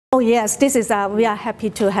Oh yes, this is we are happy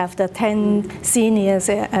to have the 10 seniors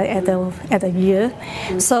at a year.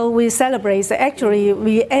 So we celebrate.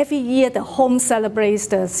 Actually, every year the home celebrates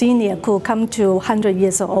the senior who come to 100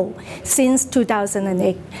 years old since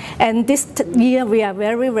 2008. And this year we are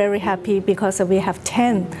very happy because we have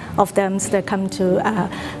 10 of them that come to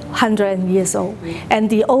 100 years old, and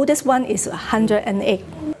the oldest one is 108.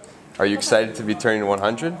 Are you excited to be turning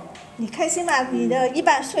 100? 你开心吗？你的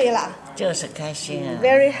100岁了。就是开心啊。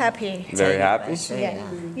Very happy. Very happy? Yeah.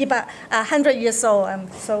 100 years old. I'm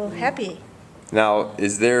so happy. Now,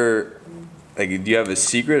 is there, do you have a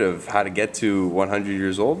secret of how to get to 100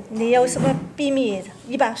 years old? 你有什么秘密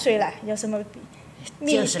？100岁了，有什么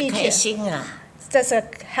秘诀？就是开心啊。Just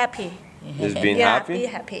happy. Just being yeah, happy? Be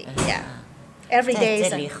happy. Yeah. Every day. 在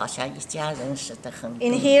这里好像一家人似的，很。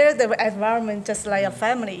In here, the environment just like a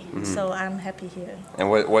family. So I'm happy here. And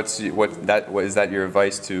what is that your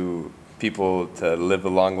advice to people to live a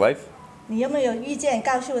long life? 你有没有意见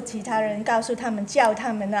告诉其他人，告诉他们，教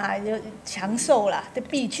他们啊，有长寿了的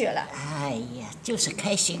秘诀了？哎呀，就是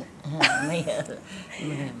开心，没有。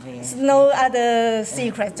No other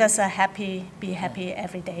secret, just be happy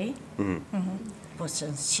every day. 不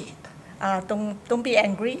生气。Don't be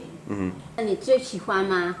angry. 那你最喜欢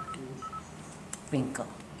吗 ？Bingo.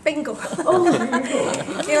 Bingo.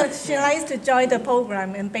 She likes to join the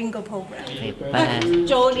program and bingo program.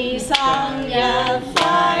 祝你生日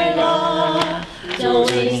快樂，祝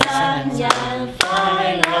你生日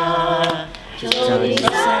快樂，祝你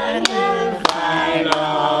生日快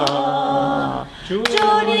樂，祝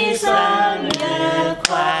你生日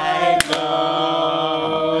快樂。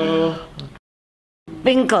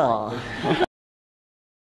Bingo.